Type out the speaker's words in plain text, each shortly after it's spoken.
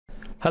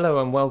Hello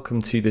and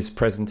welcome to this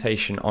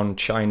presentation on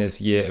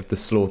China's Year of the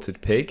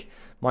Slaughtered Pig.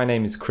 My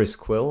name is Chris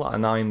Quill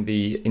and I'm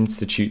the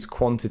Institute's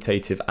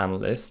Quantitative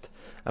Analyst,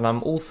 and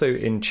I'm also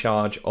in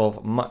charge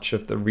of much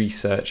of the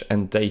research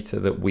and data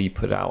that we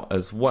put out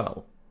as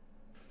well.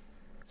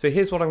 So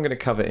here's what I'm going to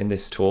cover in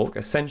this talk.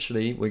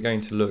 Essentially, we're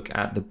going to look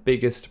at the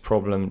biggest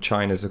problem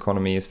China's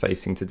economy is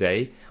facing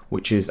today,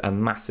 which is a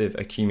massive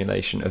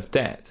accumulation of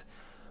debt.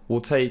 We'll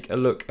take a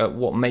look at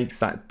what makes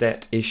that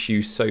debt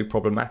issue so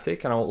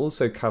problematic, and I'll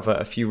also cover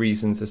a few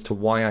reasons as to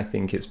why I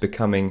think it's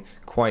becoming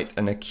quite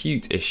an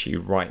acute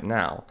issue right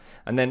now.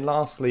 And then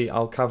lastly,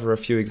 I'll cover a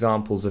few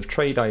examples of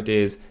trade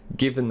ideas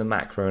given the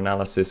macro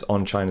analysis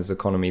on China's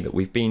economy that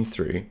we've been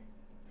through.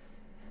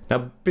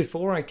 Now,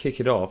 before I kick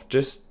it off,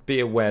 just be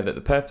aware that the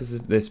purpose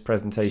of this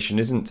presentation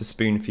isn't to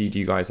spoon feed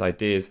you guys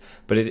ideas,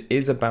 but it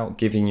is about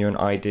giving you an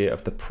idea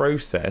of the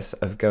process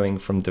of going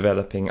from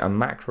developing a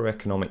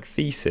macroeconomic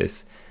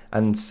thesis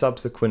and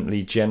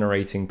subsequently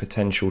generating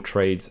potential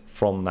trades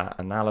from that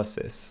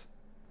analysis.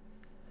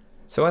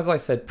 So as I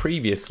said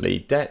previously,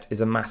 debt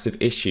is a massive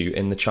issue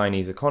in the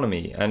Chinese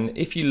economy, and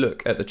if you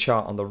look at the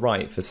chart on the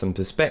right for some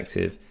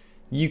perspective,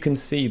 you can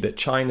see that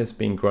China's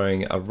been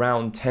growing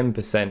around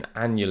 10%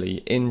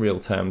 annually in real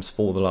terms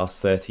for the last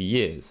 30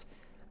 years,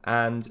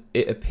 and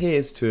it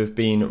appears to have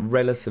been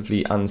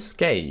relatively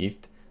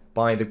unscathed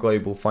by the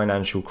global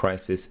financial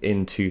crisis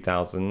in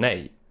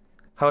 2008.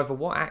 However,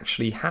 what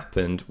actually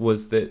happened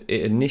was that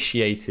it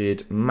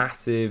initiated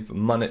massive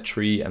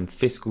monetary and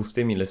fiscal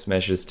stimulus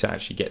measures to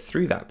actually get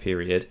through that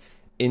period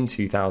in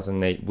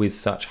 2008 with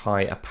such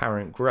high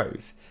apparent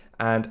growth,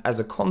 and as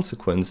a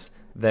consequence,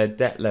 their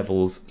debt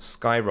levels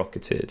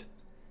skyrocketed.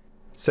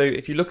 So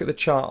if you look at the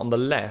chart on the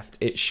left,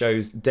 it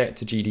shows debt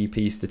to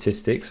GDP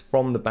statistics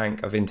from the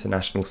Bank of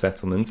International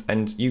Settlements,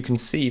 and you can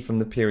see from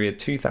the period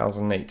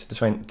 2008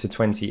 to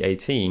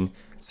 2018,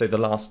 so the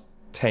last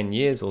 10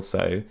 years or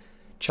so,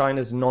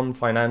 China's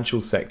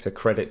non-financial sector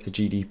credit to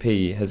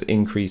GDP has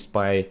increased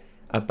by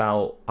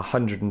about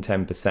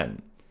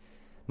 110%,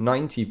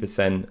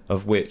 90%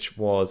 of which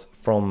was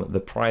from the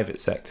private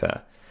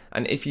sector.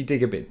 And if you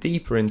dig a bit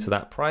deeper into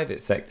that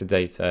private sector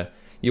data,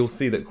 you'll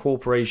see that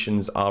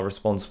corporations are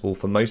responsible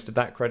for most of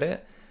that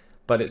credit,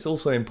 but it's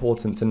also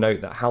important to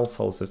note that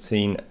households have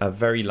seen a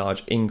very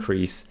large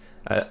increase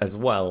as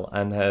well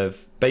and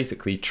have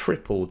basically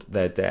tripled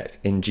their debt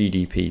in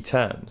GDP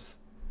terms.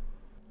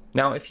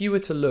 Now, if you were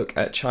to look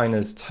at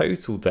China's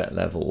total debt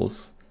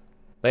levels,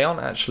 they aren't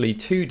actually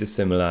too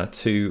dissimilar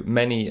to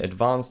many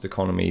advanced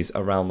economies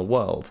around the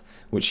world,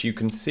 which you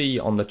can see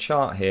on the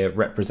chart here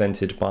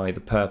represented by the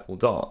purple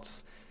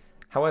dots.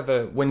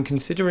 However, when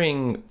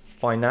considering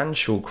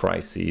financial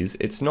crises,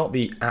 it's not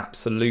the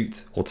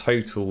absolute or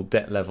total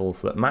debt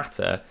levels that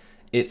matter,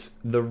 it's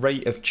the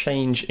rate of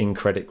change in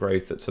credit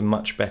growth that's a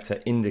much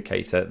better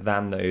indicator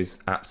than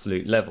those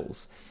absolute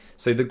levels.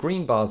 So the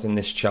green bars in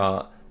this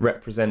chart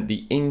represent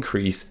the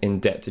increase in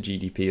debt to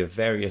GDP of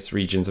various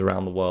regions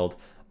around the world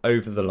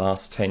over the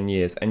last 10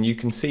 years, and you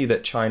can see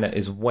that China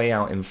is way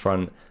out in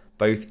front,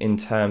 both in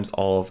terms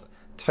of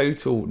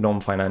total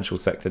non-financial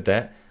sector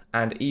debt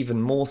and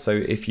even more so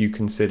if you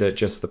consider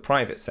just the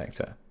private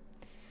sector.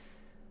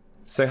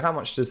 So how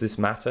much does this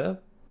matter?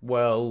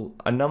 Well,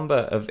 a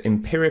number of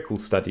empirical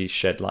studies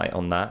shed light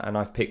on that, and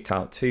I've picked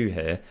out two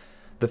here.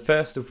 The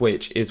first of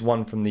which is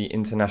one from the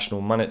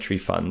International Monetary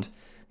Fund,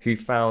 who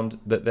found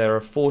that there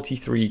are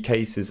 43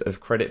 cases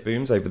of credit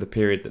booms over the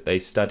period that they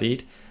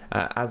studied,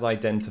 as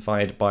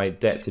identified by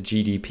debt to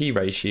GDP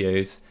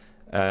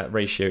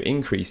ratio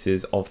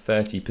increases of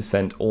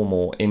 30% or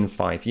more in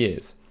 5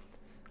 years.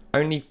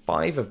 Only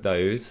 5 of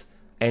those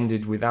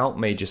ended without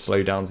major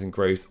slowdowns in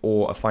growth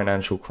or a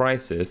financial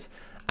crisis,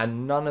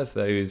 and none of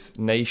those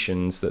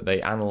nations that they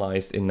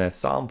analysed in their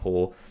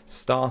sample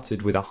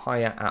started with a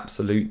higher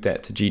absolute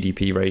debt to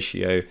GDP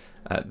ratio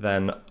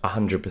than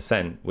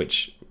 100%,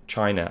 which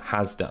China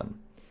has done.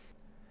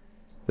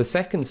 The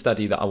second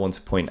study that I want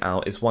to point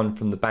out is one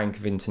from the Bank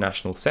of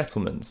International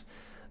Settlements.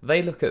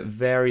 They look at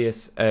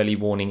various early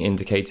warning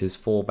indicators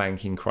for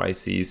banking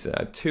crises,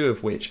 two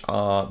of which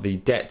are the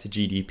debt to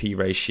GDP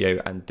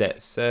ratio and debt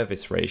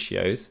service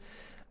ratios,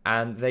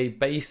 and they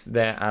base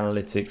their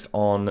analytics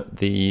on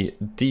the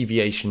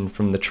deviation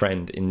from the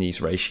trend in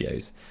these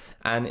ratios.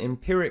 And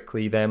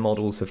empirically, their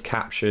models have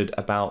captured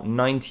about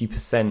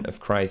 90% of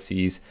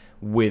crises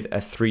with a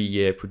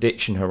 3-year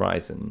prediction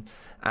horizon.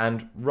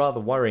 And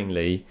rather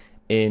worryingly,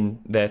 in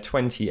their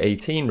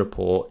 2018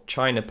 report,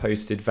 China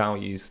posted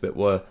values that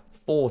were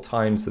 4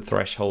 times the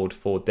threshold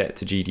for debt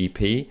to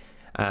GDP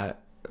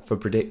for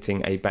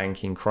predicting a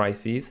banking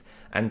crisis,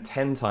 and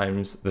 10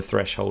 times the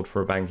threshold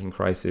for a banking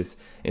crisis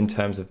in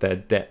terms of their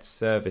debt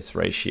service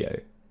ratio.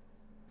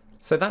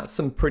 So that's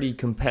some pretty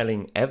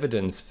compelling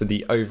evidence for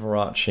the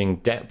overarching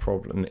debt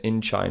problem in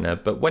China.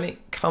 But when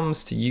it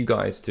comes to you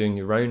guys doing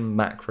your own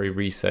macro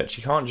research,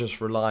 you can't just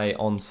rely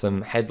on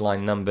some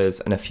headline numbers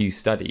and a few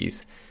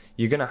studies.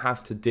 You're going to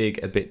have to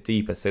dig a bit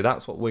deeper. So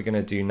that's what we're going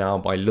to do now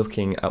by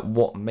looking at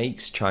what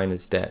makes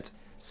China's debt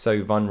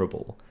so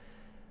vulnerable.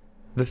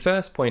 The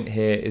first point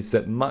here is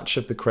that much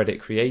of the credit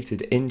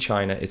created in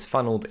China is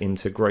funneled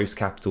into gross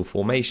capital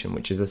formation,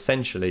 which is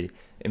essentially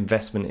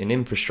investment in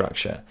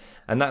infrastructure,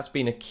 and that's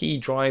been a key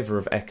driver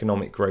of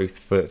economic growth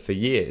for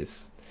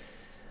years.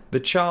 The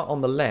chart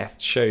on the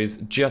left shows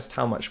just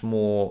how much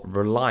more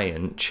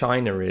reliant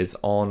China is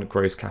on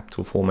gross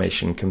capital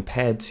formation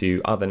compared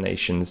to other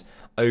nations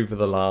over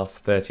the last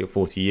 30 or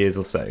 40 years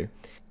or so.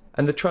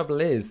 And the trouble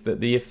is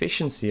that the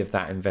efficiency of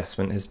that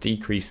investment has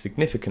decreased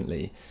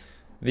significantly.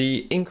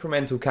 The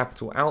incremental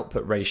capital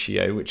output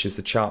ratio, which is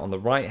the chart on the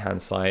right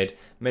hand side,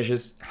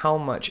 measures how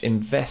much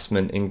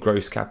investment in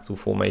gross capital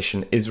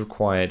formation is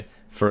required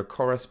for a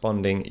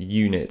corresponding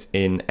unit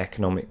in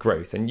economic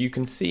growth. And you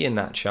can see in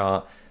that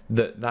chart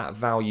that that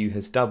value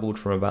has doubled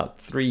from about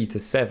 3 to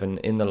 7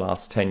 in the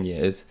last 10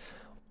 years,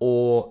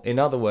 or in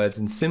other words,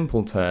 in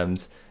simple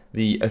terms,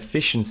 the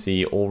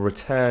efficiency or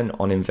return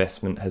on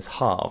investment has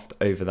halved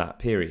over that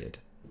period.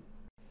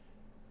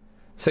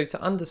 So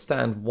to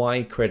understand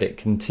why credit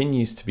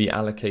continues to be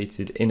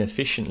allocated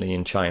inefficiently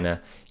in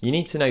China, you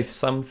need to know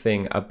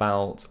something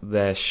about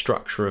their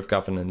structure of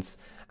governance,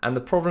 and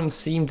the problems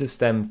seem to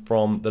stem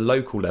from the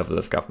local level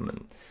of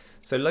government.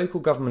 So local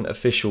government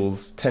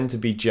officials tend to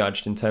be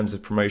judged in terms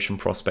of promotion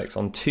prospects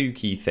on two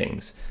key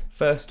things.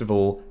 First of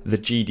all, the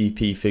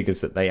GDP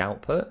figures that they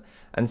output,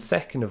 and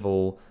second of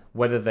all,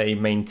 whether they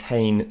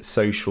maintain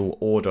social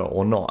order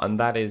or not, and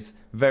that is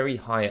very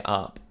high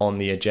up on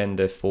the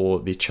agenda for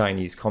the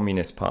Chinese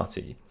Communist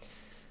Party.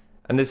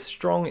 And there's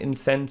strong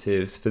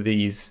incentives for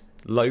these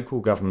local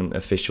government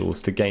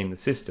officials to game the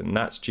system.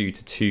 That's due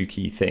to two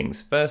key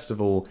things. First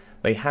of all,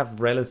 they have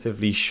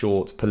relatively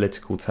short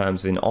political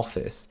terms in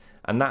office,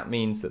 and that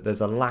means that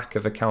there's a lack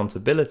of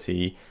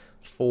accountability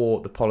for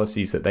the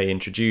policies that they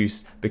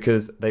introduce,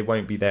 because they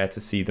won't be there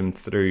to see them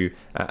through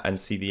and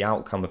see the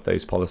outcome of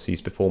those policies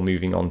before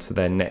moving on to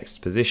their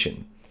next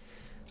position.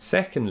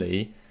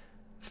 Secondly,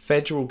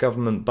 federal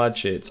government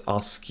budgets are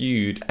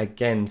skewed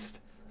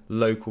against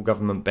local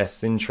government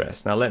best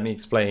interests. Now let me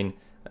explain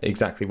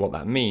exactly what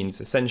that means.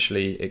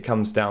 Essentially, it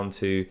comes down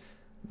to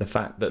the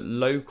fact that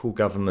local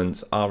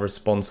governments are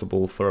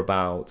responsible for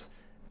about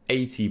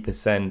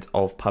 80%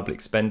 of public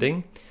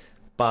spending,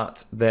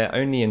 but they're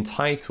only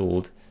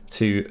entitled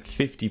to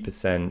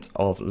 50%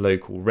 of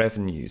local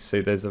revenues.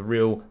 So there's a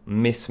real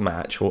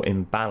mismatch or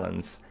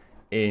imbalance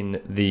in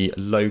the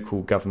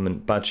local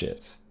government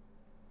budgets.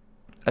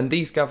 And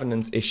these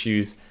governance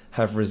issues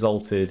have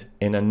resulted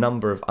in a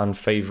number of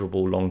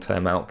unfavorable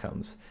long-term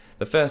outcomes.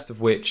 The first of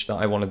which that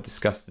I want to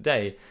discuss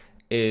today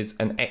is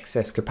an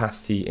excess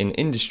capacity in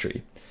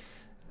industry.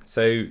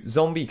 So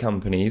zombie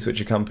companies,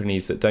 which are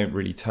companies that don't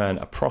really turn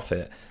a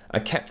profit, are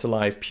kept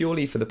alive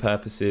purely for the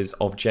purposes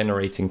of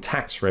generating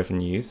tax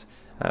revenues,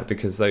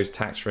 because those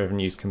tax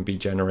revenues can be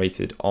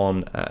generated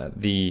on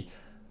the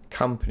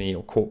company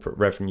or corporate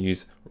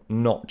revenues,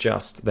 not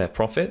just their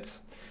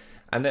profits.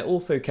 And they're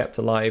also kept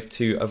alive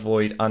to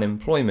avoid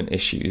unemployment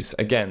issues.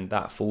 Again,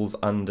 that falls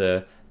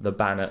under the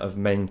banner of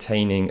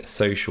maintaining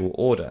social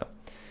order.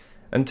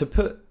 And to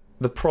put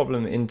the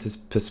problem into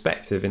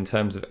perspective in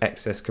terms of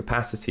excess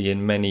capacity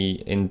in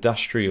many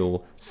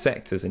industrial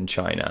sectors in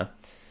China,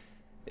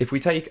 if we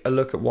take a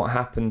look at what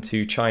happened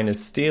to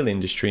China's steel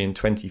industry in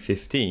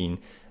 2015,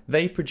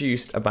 they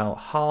produced about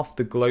half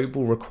the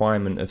global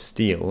requirement of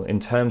steel in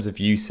terms of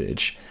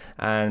usage,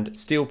 and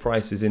steel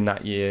prices in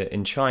that year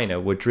in China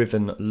were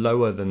driven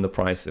lower than the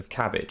price of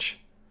cabbage.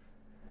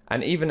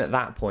 And even at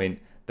that point,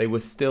 they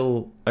were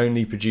still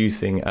only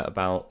producing at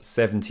about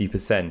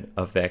 70%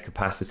 of their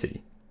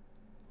capacity.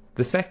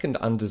 The second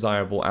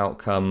undesirable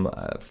outcome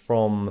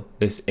from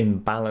this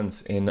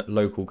imbalance in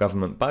local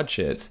government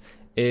budgets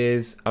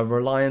is a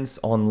reliance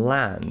on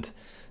land.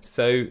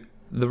 So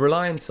the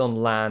reliance on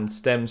land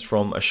stems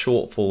from a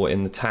shortfall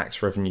in the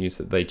tax revenues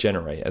that they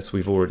generate, as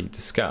we've already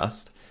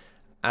discussed.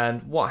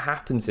 And what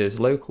happens is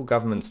local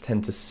governments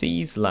tend to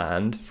seize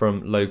land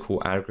from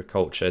local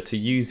agriculture to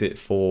use it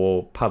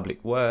for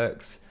public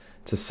works,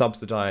 to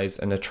subsidize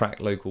and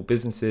attract local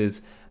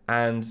businesses,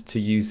 and to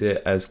use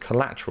it as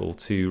collateral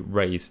to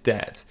raise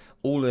debt,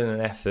 all in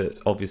an effort,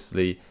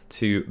 obviously,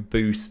 to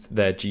boost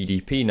their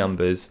GDP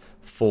numbers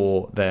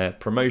for their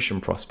promotion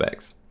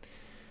prospects.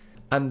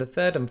 And the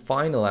third and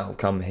final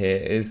outcome here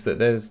is that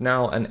there's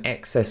now an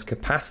excess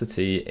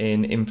capacity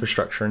in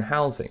infrastructure and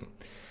housing.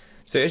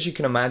 So as you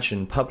can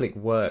imagine, public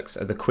works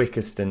are the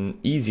quickest and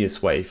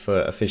easiest way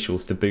for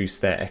officials to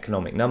boost their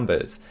economic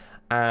numbers.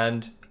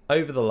 And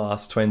over the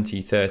last 20,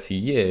 30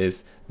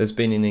 years, there's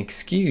been an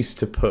excuse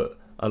to put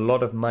a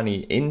lot of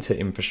money into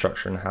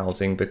infrastructure and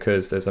housing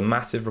because there's a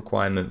massive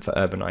requirement for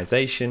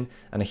urbanization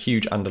and a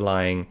huge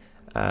underlying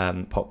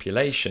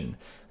population.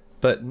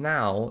 But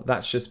now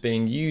that's just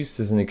being used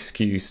as an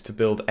excuse to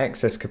build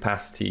excess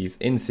capacities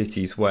in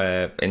cities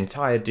where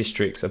entire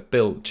districts are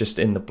built just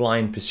in the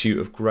blind pursuit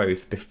of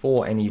growth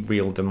before any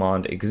real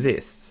demand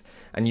exists.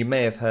 And you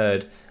may have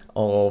heard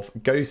of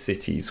ghost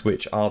cities,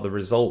 which are the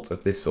result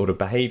of this sort of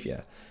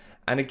behavior.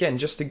 And again,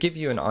 just to give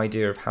you an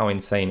idea of how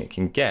insane it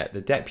can get,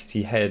 the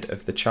deputy head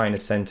of the China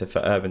Center for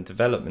Urban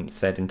Development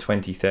said in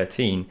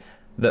 2013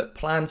 that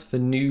plans for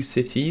new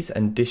cities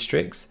and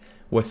districts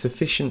were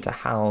sufficient to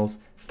house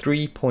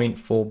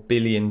 3.4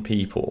 billion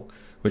people,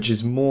 which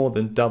is more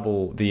than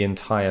double the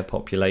entire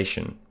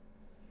population.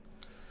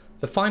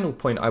 The final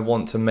point I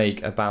want to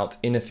make about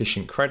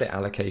inefficient credit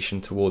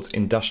allocation towards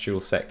industrial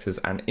sectors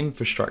and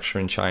infrastructure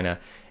in China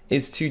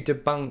is to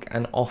debunk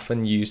an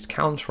often used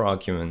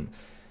counterargument.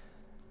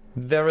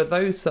 There are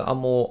those that are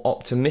more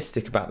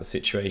optimistic about the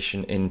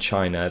situation in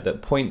China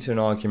that point to an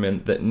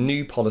argument that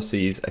new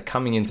policies are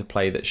coming into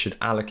play that should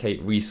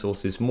allocate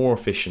resources more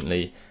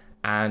efficiently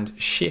and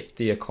shift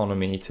the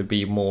economy to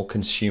be more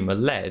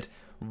consumer-led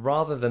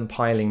rather than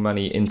piling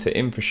money into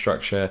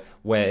infrastructure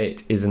where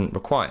it isn't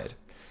required.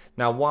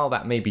 Now, while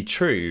that may be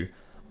true,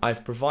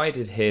 I've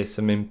provided here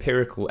some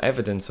empirical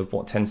evidence of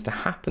what tends to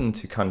happen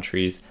to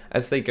countries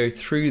as they go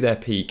through their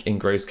peak in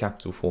gross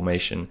capital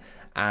formation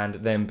and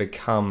then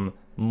become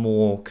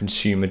more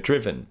consumer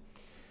driven.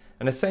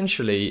 And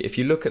essentially, if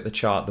you look at the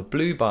chart, the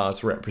blue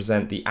bars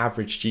represent the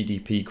average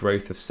GDP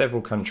growth of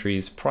several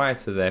countries prior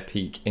to their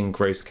peak in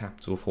gross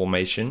capital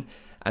formation,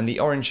 and the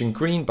orange and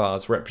green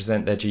bars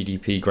represent their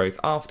GDP growth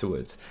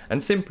afterwards.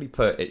 And simply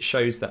put, it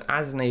shows that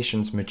as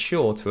nations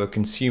mature to a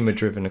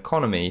consumer-driven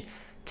economy,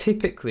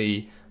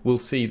 typically we'll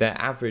see their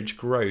average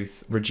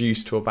growth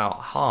reduced to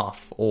about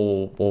half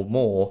or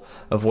more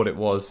of what it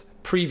was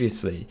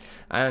previously.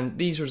 And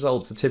these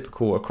results are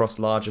typical across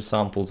larger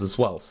samples as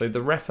well. So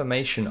the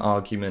Reformation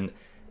argument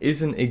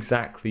isn't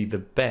exactly the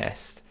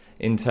best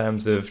in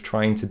terms of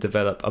trying to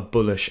develop a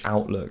bullish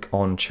outlook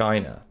on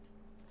China.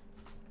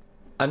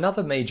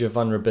 Another major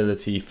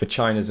vulnerability for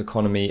China's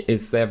economy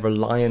is their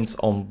reliance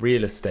on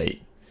real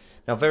estate.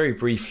 Now, very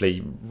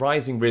briefly,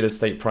 rising real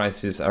estate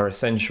prices are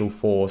essential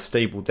for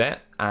stable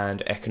debt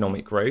and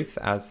economic growth,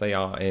 as they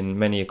are in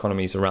many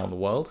economies around the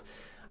world.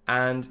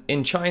 And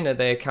in China,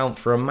 they account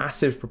for a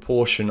massive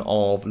proportion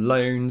of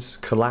loans,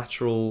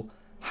 collateral,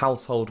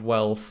 household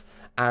wealth,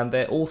 and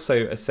they're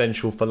also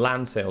essential for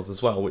land sales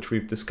as well, which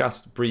we've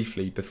discussed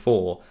briefly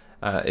before.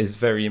 Is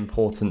very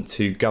important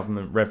to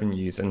government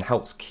revenues and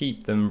helps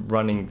keep them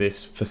running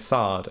this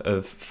facade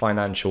of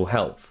financial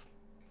health.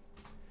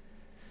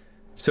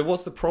 So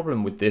what's the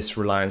problem with this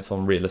reliance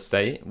on real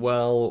estate?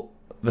 Well,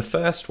 the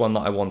first one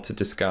that I want to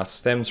discuss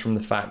stems from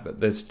the fact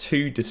that there's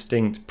two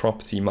distinct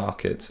property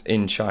markets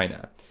in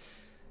China.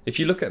 If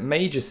you look at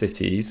major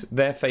cities,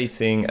 they're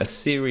facing a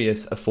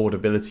serious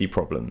affordability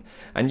problem.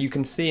 And you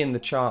can see in the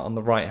chart on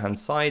the right-hand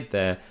side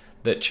there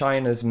that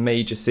China's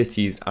major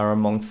cities are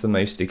amongst the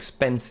most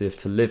expensive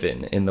to live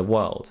in the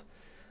world.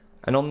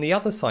 And on the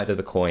other side of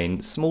the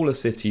coin, smaller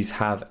cities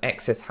have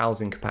excess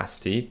housing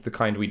capacity, the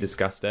kind we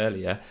discussed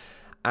earlier,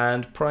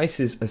 and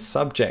prices are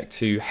subject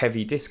to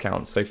heavy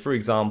discounts. So for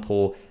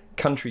example,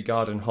 Country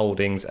Garden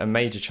Holdings, a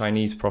major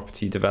Chinese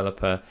property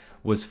developer,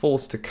 was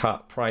forced to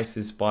cut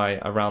prices by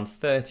around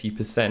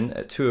 30%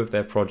 at two of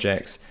their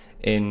projects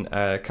in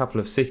a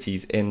couple of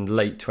cities in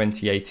late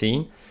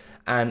 2018.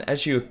 And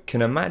as you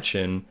can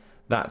imagine,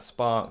 that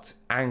sparked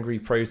angry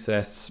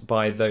protests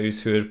by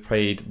those who had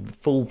paid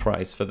full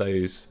price for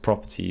those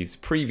properties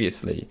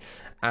previously.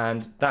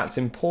 And that's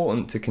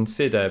important to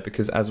consider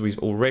because, as we've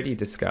already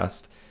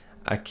discussed,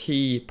 a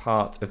key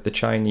part of the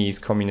Chinese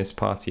Communist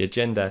Party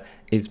agenda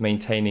is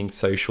maintaining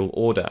social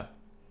order.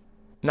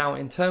 Now,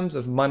 in terms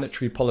of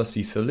monetary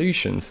policy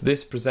solutions,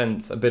 this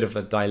presents a bit of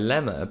a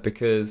dilemma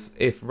because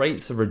if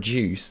rates are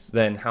reduced,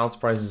 then house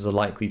prices are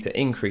likely to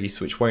increase,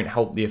 which won't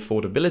help the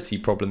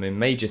affordability problem in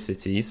major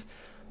cities.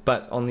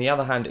 But on the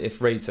other hand,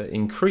 if rates are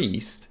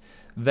increased,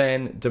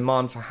 then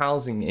demand for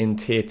housing in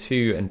tier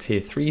 2 and tier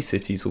 3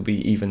 cities will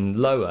be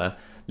even lower,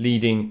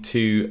 leading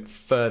to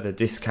further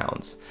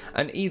discounts.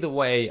 And either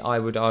way, I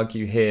would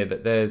argue here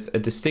that there's a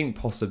distinct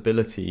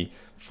possibility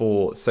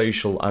for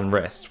social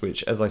unrest,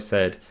 which, as I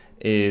said,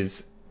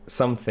 is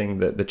something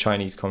that the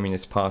Chinese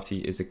Communist Party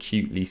is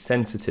acutely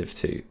sensitive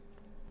to.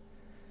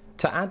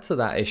 To add to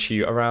that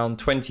issue, around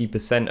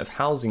 20% of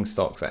housing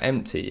stocks are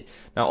empty.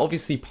 Now,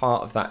 obviously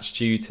part of that's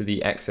due to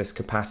the excess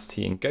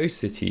capacity in ghost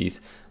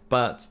cities,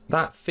 but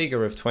that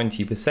figure of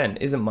 20%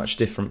 isn't much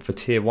different for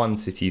tier 1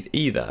 cities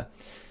either.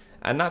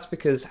 And that's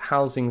because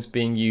housing's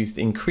being used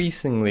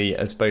increasingly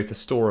as both a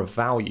store of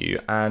value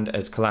and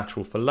as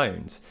collateral for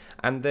loans.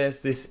 And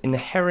there's this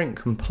inherent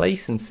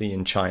complacency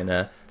in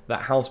China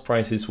that house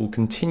prices will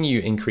continue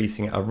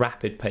increasing at a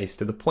rapid pace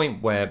to the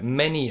point where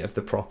many of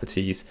the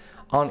properties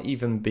aren't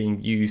even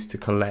being used to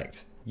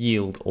collect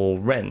yield or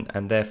rent,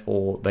 and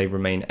therefore they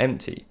remain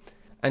empty.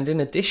 And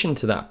in addition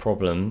to that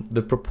problem,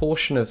 the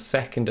proportion of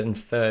second and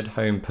third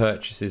home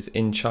purchases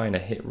in China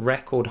hit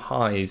record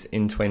highs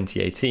in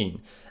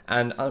 2018.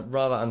 And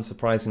rather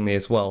unsurprisingly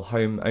as well,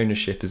 home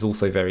ownership is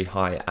also very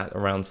high at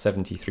around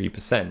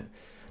 73%.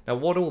 Now,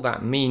 what all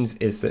that means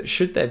is that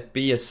should there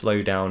be a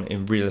slowdown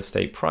in real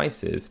estate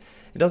prices,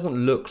 it doesn't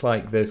look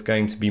like there's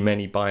going to be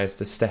many buyers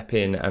to step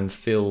in and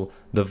fill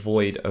the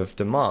void of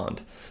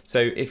demand.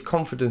 So if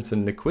confidence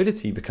and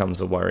liquidity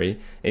becomes a worry,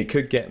 it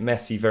could get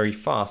messy very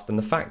fast. And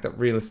the fact that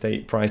real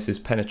estate prices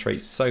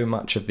penetrate so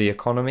much of the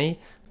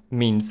economy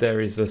means there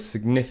is a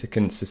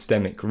significant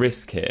systemic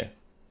risk here.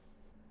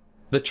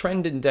 The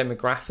trend in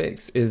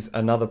demographics is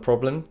another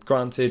problem.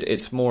 Granted,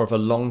 it's more of a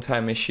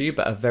long-term issue,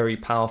 but a very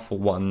powerful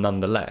one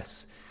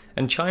nonetheless.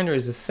 And China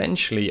is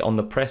essentially on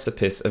the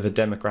precipice of a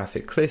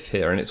demographic cliff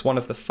here, and it's one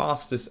of the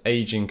fastest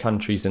aging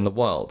countries in the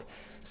world.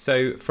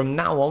 So from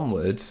now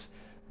onwards,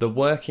 the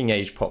working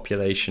age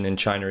population in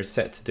China is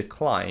set to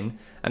decline,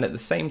 and at the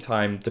same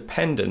time,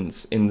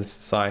 dependents in the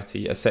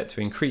society are set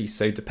to increase.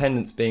 So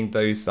dependents being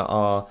those that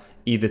are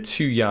either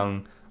too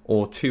young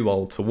or too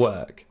old to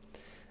work.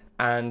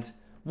 And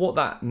what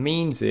that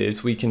means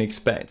is we can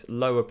expect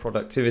lower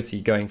productivity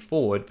going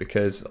forward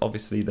because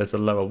obviously there's a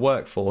lower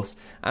workforce,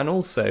 and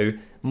also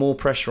more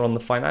pressure on the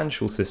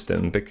financial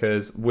system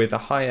because with a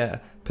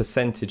higher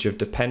percentage of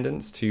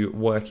dependents to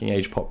working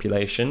age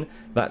population,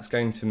 that's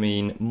going to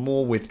mean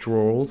more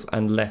withdrawals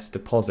and less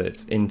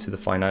deposits into the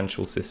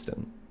financial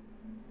system.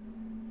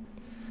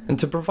 And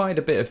to provide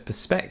a bit of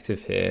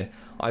perspective here,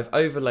 I've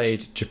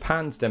overlaid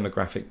Japan's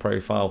demographic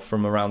profile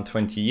from around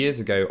 20 years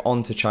ago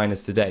onto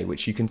China's today,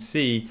 which you can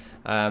see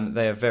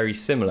they are very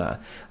similar.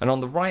 And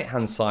on the right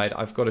hand side,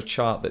 I've got a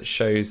chart that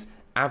shows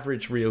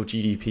average real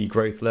GDP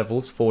growth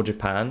levels for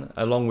Japan,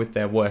 along with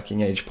their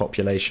working age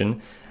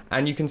population.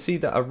 And you can see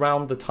that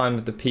around the time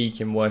of the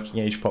peak in working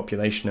age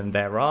population and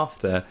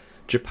thereafter,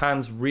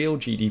 Japan's real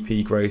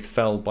GDP growth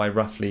fell by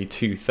roughly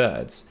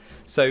 2/3.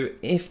 So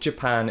if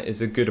Japan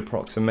is a good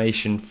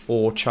approximation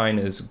for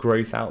China's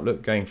growth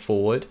outlook going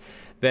forward,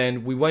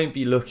 then we won't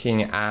be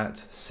looking at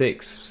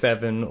 6,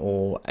 7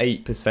 or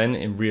 8%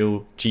 in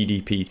real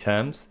GDP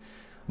terms,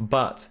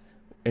 but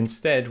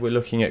instead we're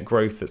looking at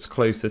growth that's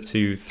closer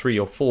to 3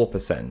 or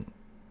 4%.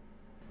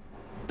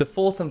 The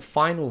fourth and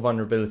final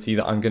vulnerability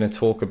that I'm going to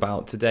talk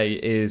about today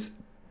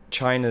is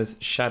China's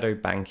shadow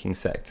banking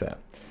sector.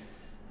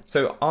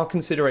 So our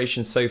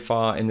considerations so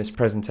far in this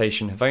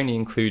presentation have only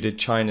included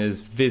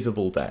China's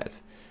visible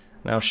debt.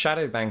 Now,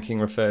 shadow banking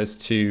refers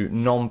to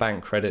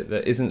non-bank credit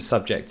that isn't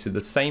subject to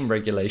the same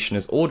regulation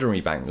as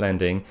ordinary bank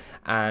lending,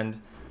 and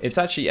it's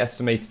actually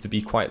estimated to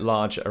be quite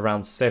large,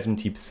 around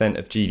 70%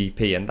 of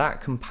GDP, and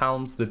that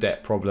compounds the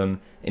debt problem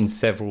in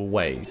several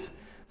ways.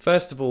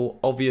 First of all,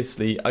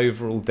 obviously,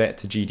 overall debt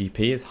to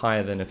GDP is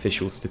higher than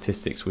official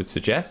statistics would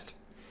suggest.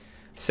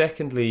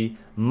 Secondly,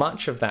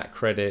 much of that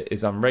credit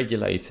is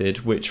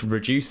unregulated, which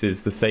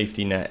reduces the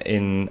safety net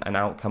in an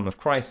outcome of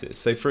crisis.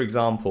 So for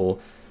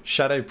example,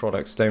 shadow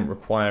products don't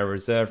require a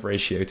reserve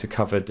ratio to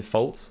cover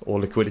defaults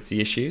or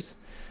liquidity issues.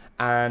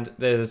 And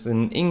there's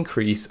an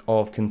increase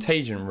of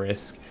contagion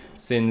risk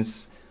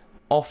since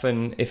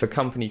often if a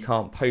company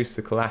can't post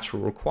the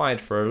collateral required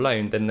for a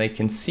loan, then they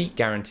can seek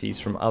guarantees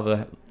from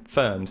other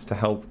firms to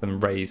help them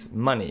raise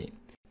money.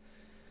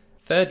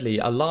 Thirdly,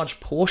 a large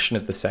portion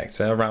of the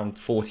sector, around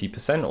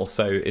 40% or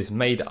so, is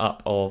made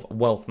up of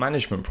wealth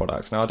management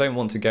products. Now, I don't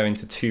want to go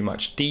into too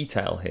much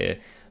detail here,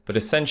 but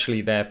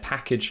essentially they're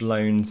packaged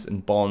loans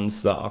and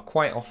bonds that are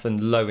quite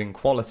often low in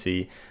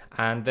quality,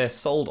 and they're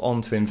sold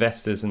on to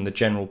investors and the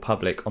general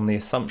public on the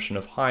assumption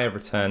of higher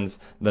returns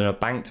than a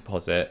bank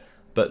deposit,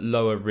 but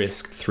lower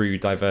risk through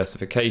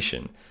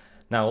diversification.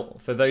 Now,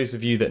 for those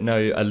of you that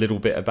know a little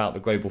bit about the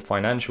global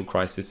financial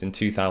crisis in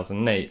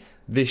 2008,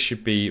 this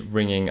should be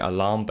ringing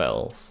alarm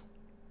bells.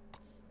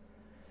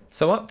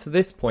 So up to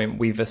this point,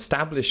 we've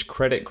established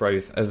credit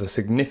growth as a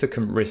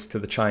significant risk to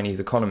the Chinese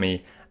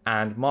economy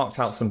and marked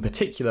out some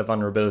particular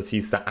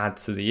vulnerabilities that add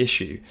to the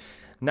issue.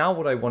 Now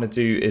what I want to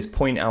do is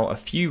point out a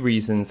few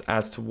reasons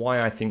as to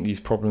why I think these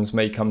problems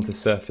may come to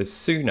surface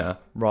sooner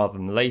rather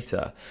than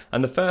later.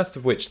 And the first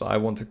of which that I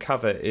want to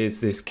cover is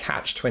this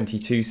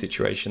catch-22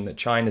 situation that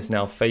China's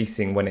now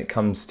facing when it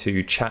comes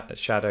to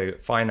shadow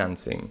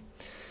financing.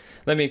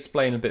 Let me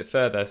explain a bit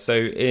further. So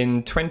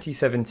in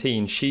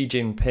 2017, Xi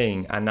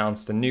Jinping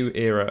announced a new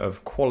era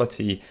of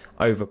quality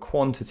over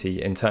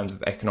quantity in terms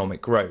of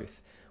economic growth,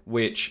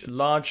 which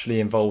largely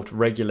involved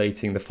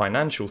regulating the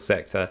financial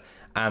sector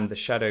and the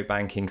shadow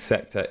banking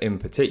sector in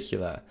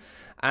particular.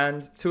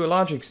 And to a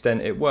large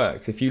extent it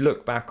worked. If you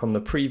look back on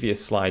the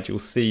previous slide, you'll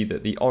see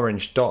that the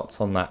orange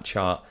dots on that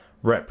chart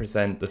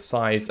represent the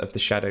size of the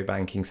shadow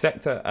banking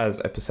sector as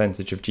a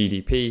percentage of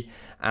GDP,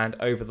 and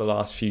over the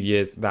last few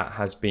years that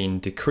has been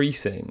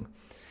decreasing.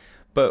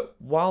 But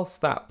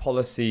whilst that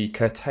policy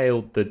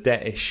curtailed the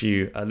debt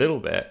issue a little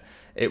bit,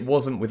 it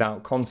wasn't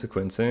without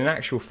consequence, and in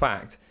actual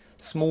fact,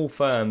 small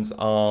firms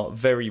are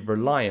very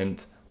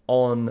reliant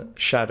on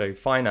shadow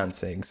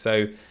financing.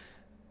 So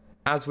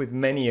as with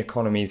many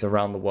economies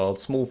around the world,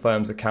 small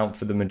firms account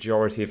for the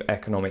majority of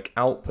economic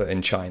output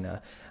in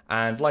China.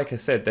 And like I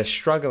said, they're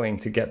struggling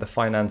to get the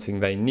financing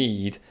they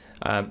need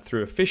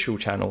through official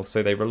channels,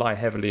 so they rely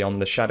heavily on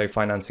the shadow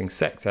financing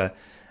sector.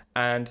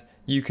 And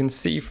you can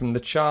see from the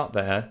chart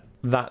there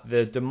that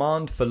the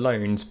demand for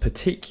loans,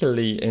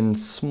 particularly in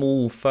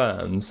small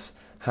firms,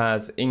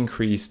 has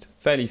increased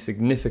fairly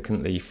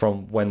significantly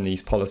from when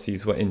these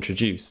policies were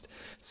introduced.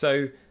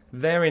 So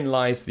therein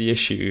lies the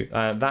issue.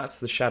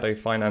 That's the shadow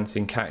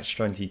financing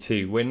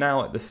catch-22. We're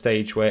now at the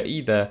stage where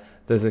either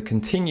there's a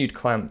continued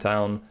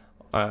clampdown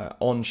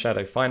on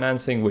shadow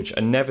financing, which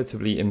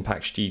inevitably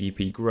impacts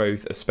GDP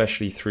growth,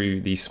 especially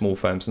through these small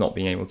firms not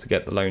being able to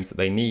get the loans that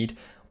they need,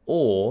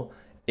 or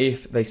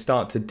if they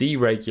start to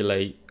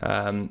deregulate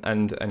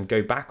and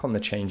go back on the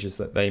changes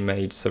that they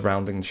made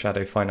surrounding the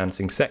shadow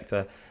financing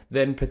sector,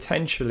 then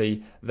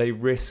potentially they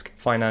risk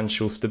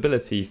financial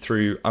stability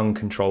through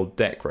uncontrolled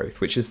debt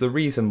growth, which is the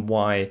reason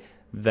why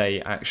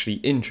they actually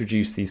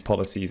introduced these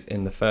policies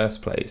in the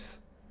first place.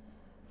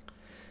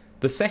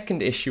 The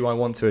second issue I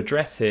want to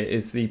address here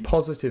is the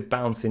positive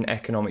bounce in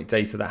economic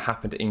data that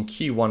happened in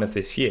Q1 of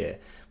this year,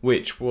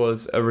 which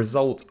was a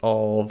result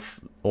of,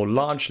 or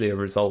largely a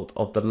result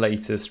of, the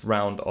latest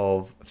round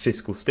of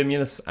fiscal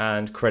stimulus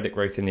and credit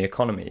growth in the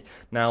economy.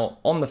 Now,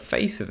 on the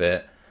face of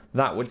it,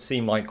 that would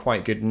seem like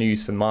quite good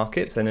news for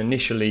markets, and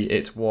initially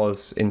it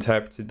was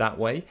interpreted that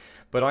way,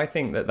 but I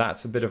think that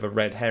that's a bit of a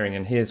red herring,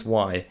 and here's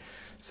why.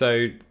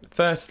 So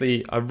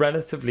firstly, a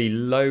relatively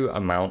low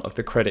amount of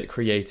the credit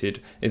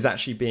created is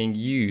actually being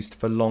used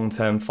for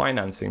long-term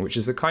financing, which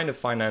is the kind of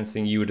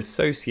financing you would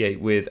associate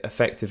with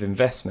effective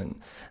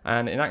investment.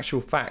 And in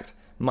actual fact,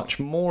 much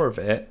more of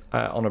it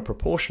on a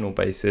proportional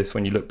basis,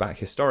 when you look back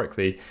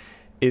historically,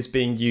 is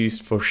being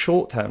used for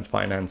short-term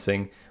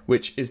financing,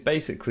 which is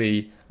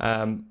basically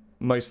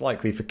most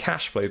likely for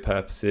cash flow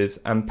purposes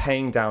and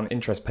paying down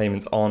interest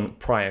payments on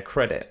prior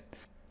credit.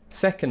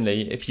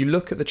 Secondly, if you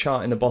look at the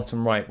chart in the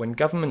bottom right, when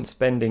government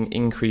spending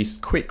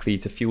increased quickly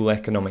to fuel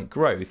economic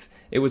growth,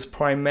 it was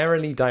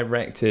primarily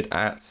directed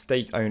at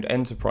state-owned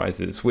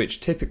enterprises, which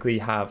typically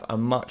have a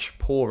much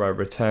poorer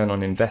return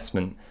on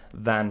investment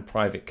than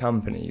private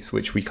companies,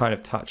 which we kind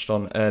of touched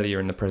on earlier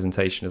in the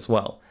presentation as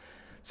well.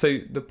 So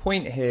the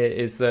point here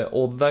is that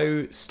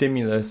although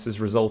stimulus has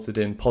resulted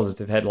in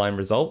positive headline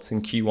results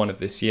in Q1 of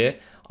this year,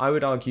 I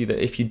would argue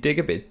that if you dig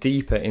a bit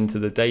deeper into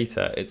the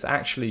data, it's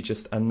actually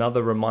just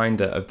another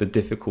reminder of the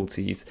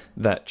difficulties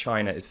that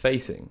China is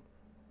facing.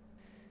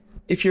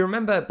 If you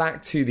remember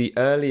back to the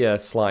earlier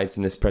slides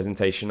in this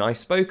presentation, I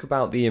spoke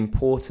about the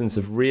importance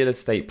of real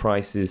estate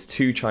prices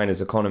to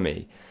China's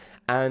economy.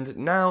 And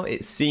now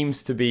it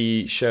seems to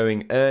be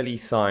showing early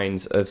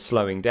signs of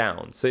slowing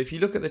down. So if you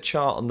look at the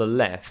chart on the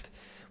left,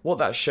 what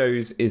that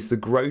shows is the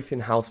growth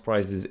in house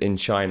prices in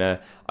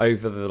China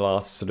over the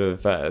last sort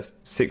of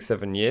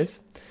 6-7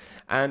 years.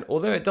 And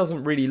although it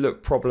doesn't really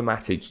look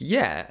problematic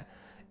yet,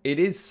 it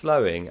is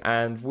slowing.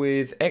 And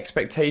with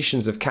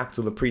expectations of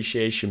capital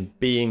appreciation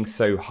being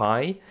so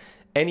high,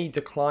 any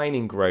decline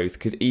in growth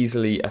could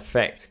easily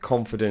affect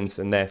confidence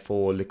and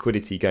therefore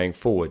liquidity going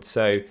forward.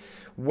 So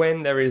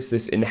when there is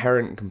this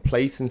inherent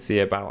complacency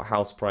about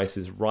house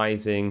prices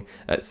rising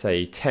at,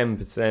 say,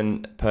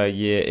 10% per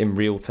year in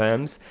real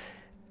terms,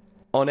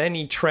 on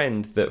any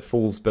trend that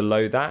falls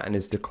below that and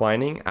is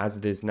declining, as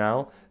it is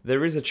now,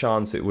 there is a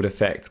chance it would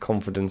affect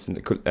confidence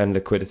and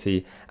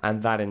liquidity,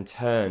 and that in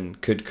turn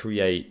could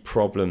create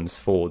problems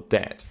for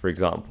debt, for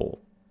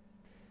example.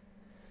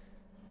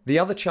 The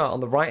other chart on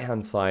the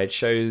right-hand side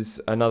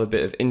shows another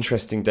bit of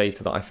interesting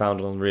data that I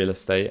found on real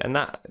estate, and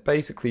that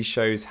basically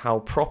shows how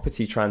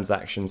property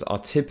transactions are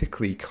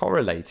typically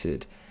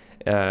correlated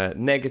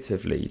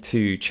negatively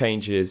to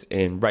changes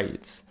in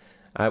rates,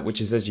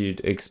 which is as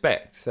you'd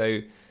expect.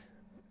 So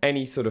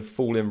any sort of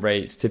fall in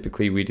rates,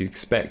 typically we'd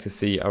expect to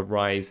see a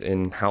rise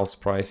in house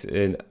prices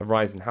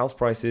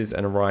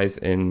and a rise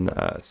in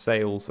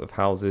sales of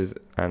houses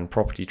and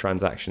property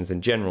transactions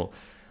in general.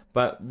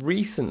 But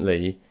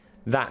recently,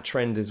 that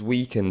trend has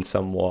weakened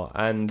somewhat,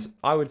 and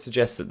I would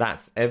suggest that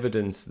that's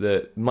evidence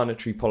that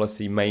monetary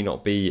policy may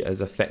not be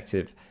as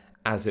effective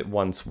as it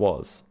once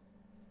was.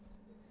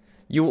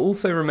 You'll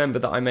also remember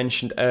that I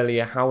mentioned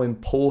earlier how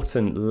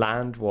important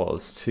land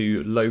was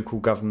to local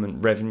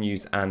government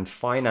revenues and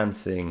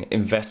financing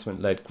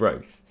investment-led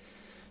growth.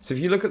 So if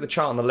you look at the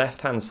chart on the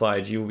left-hand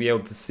side, you'll be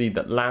able to see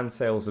that land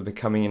sales are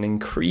becoming an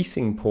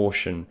increasing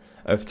portion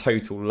of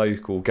total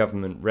local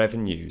government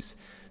revenues.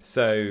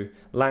 So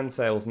land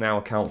sales now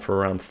account for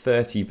around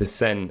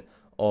 30%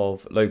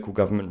 of local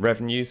government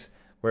revenues,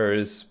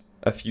 whereas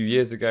a few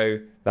years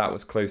ago, that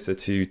was closer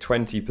to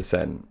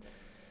 20%.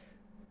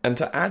 And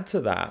to add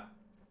to that,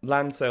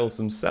 land sales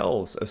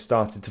themselves have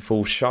started to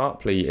fall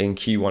sharply in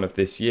Q1 of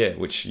this year,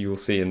 which you'll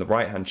see in the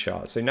right-hand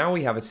chart. So now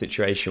we have a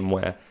situation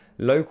where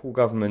local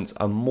governments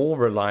are more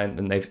reliant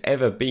than they've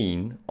ever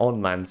been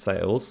on land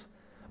sales,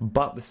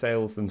 but the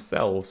sales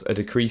themselves are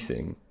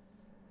decreasing.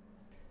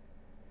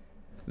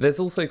 There's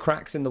also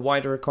cracks in the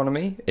wider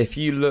economy. If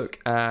you look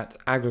at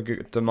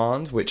aggregate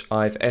demand, which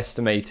I've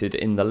estimated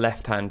in the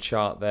left-hand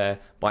chart there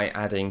by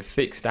adding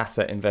fixed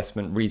asset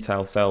investment,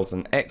 retail sales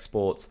and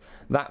exports,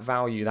 that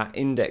value, that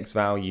index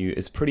value,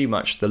 is pretty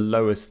much the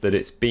lowest that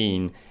it's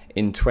been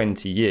in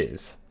 20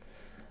 years.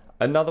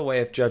 Another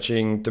way of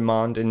judging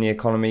demand in the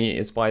economy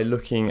is by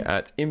looking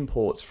at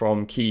imports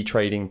from key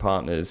trading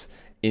partners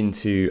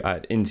into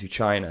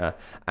China,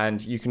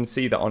 and you can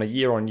see that on a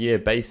year-on-year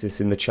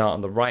basis in the chart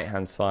on the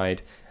right-hand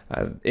side,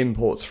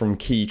 imports from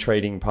key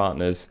trading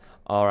partners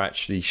are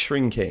actually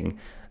shrinking,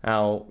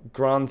 Now,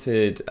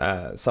 granted,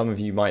 some of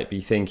you might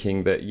be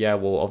thinking that, yeah,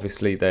 well,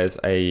 obviously there's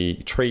a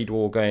trade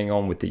war going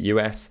on with the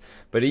US,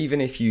 but even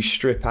if you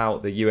strip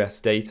out the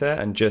US data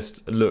and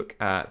just look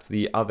at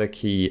the other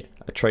key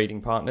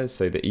trading partners,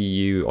 so the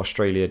EU,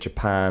 Australia,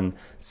 Japan,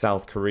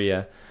 South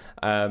Korea,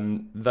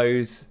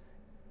 those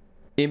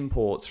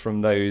imports from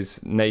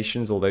those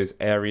nations or those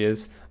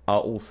areas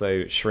are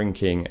also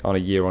shrinking on a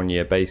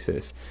year-on-year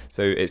basis.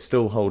 So it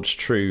still holds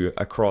true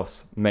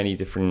across many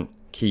different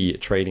key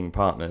trading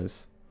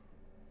partners.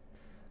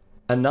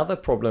 Another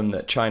problem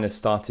that China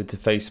started to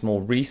face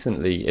more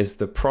recently is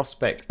the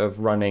prospect of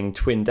running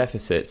twin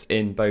deficits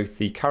in both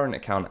the current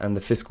account and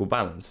the fiscal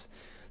balance.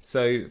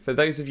 So for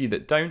those of you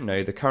that don't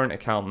know, the current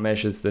account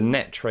measures the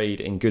net trade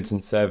in goods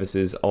and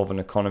services of an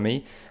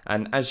economy.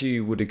 And as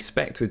you would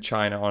expect with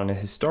China on a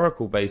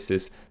historical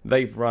basis,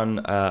 they've run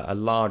a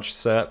large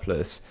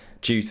surplus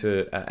due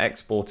to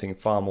exporting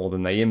far more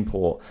than they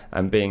import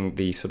and being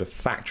the sort of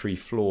factory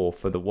floor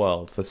for the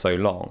world for so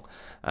long.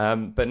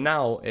 But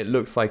now it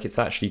looks like it's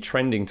actually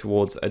trending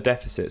towards a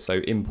deficit, so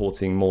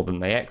importing more than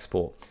they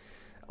export.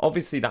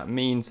 Obviously, that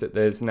means that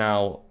there's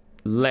now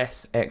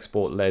less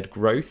export-led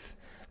growth.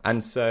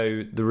 And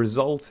so the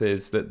result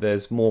is that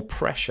there's more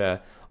pressure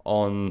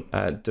on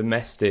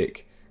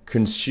domestic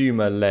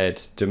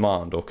consumer-led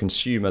demand or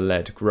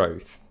consumer-led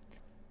growth.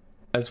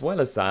 As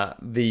well as that,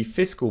 the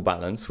fiscal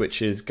balance,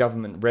 which is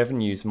government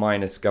revenues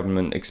minus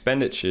government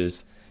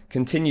expenditures,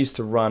 continues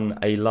to run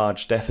a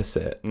large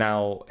deficit.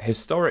 Now,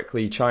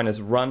 historically,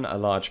 China's run a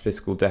large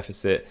fiscal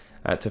deficit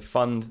to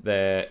fund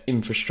their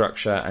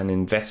infrastructure and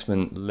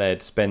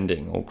investment-led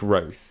spending or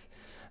growth.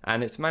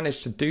 And it's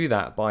managed to do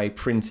that by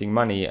printing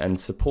money and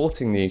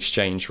supporting the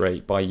exchange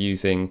rate by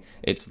using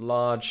its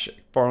large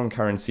foreign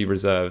currency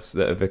reserves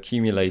that have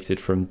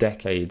accumulated from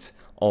decades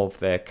of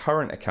their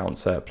current account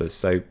surplus,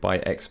 so by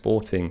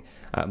exporting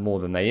more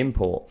than they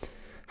import.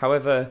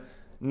 However,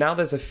 now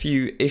there's a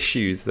few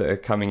issues that are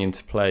coming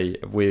into play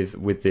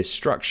with this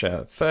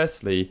structure.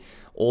 Firstly,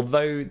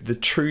 although the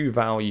true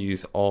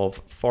values of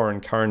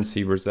foreign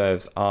currency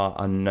reserves are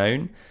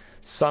unknown,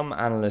 some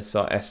analysts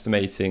are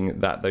estimating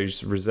that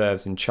those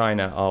reserves in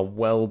China are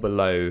well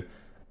below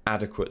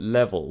adequate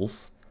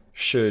levels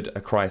should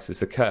a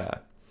crisis occur.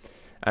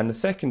 And the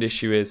second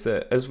issue is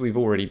that, as we've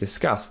already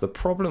discussed, the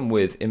problem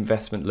with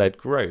investment-led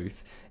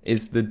growth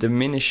is the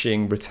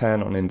diminishing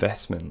return on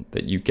investment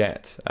that you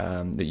get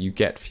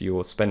for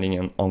your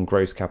spending on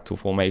gross capital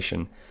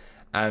formation.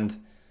 And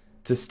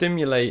to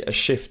stimulate a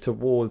shift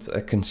towards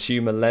a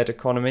consumer-led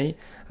economy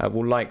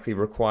will likely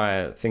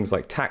require things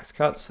like tax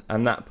cuts,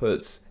 and that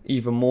puts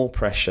even more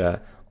pressure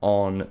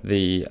on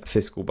the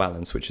fiscal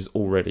balance, which is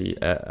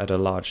already at a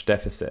large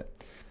deficit.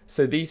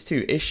 So these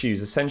two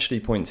issues essentially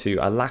point to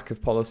a lack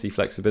of policy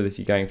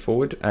flexibility going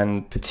forward,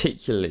 and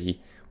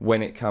particularly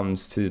when it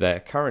comes to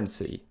their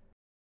currency.